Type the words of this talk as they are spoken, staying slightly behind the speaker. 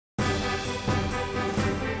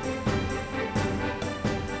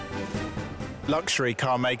Luxury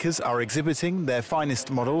car makers are exhibiting their finest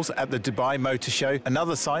models at the Dubai Motor Show,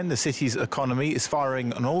 another sign the city's economy is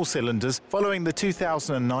firing on all cylinders following the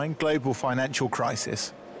 2009 global financial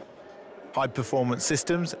crisis. High-performance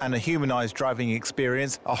systems and a humanised driving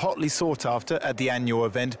experience are hotly sought after at the annual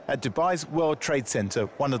event at Dubai's World Trade Center,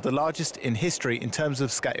 one of the largest in history in terms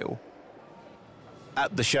of scale.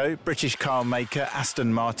 At the show, British car maker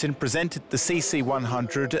Aston Martin presented the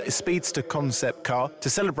CC100 Speedster concept car to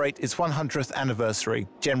celebrate its 100th anniversary.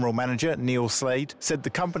 General Manager Neil Slade said the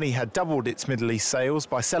company had doubled its Middle East sales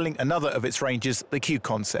by selling another of its ranges, the Q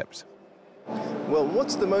concept. Well,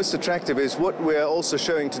 what's the most attractive is what we're also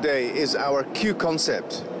showing today is our Q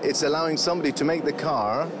concept. It's allowing somebody to make the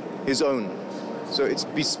car his own. So it's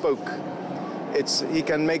bespoke. He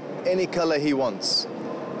can make any color he wants.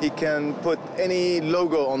 He can put any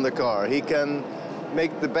logo on the car. He can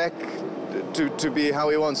make the back to be how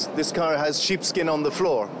he wants. This car has sheepskin on the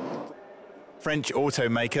floor. French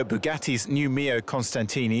automaker Bugatti's new Mio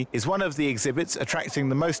Constantini is one of the exhibits attracting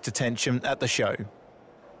the most attention at the show.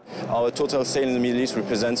 Our total sale in the Middle East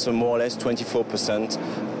represents more or less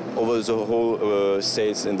 24% over the whole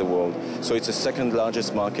sales in the world. So it's the second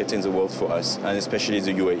largest market in the world for us, and especially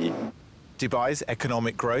the UAE. Dubai's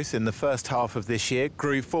economic growth in the first half of this year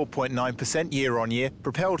grew 4.9% year-on-year,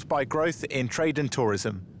 propelled by growth in trade and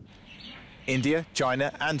tourism. India,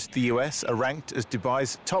 China and the US are ranked as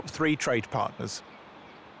Dubai's top 3 trade partners.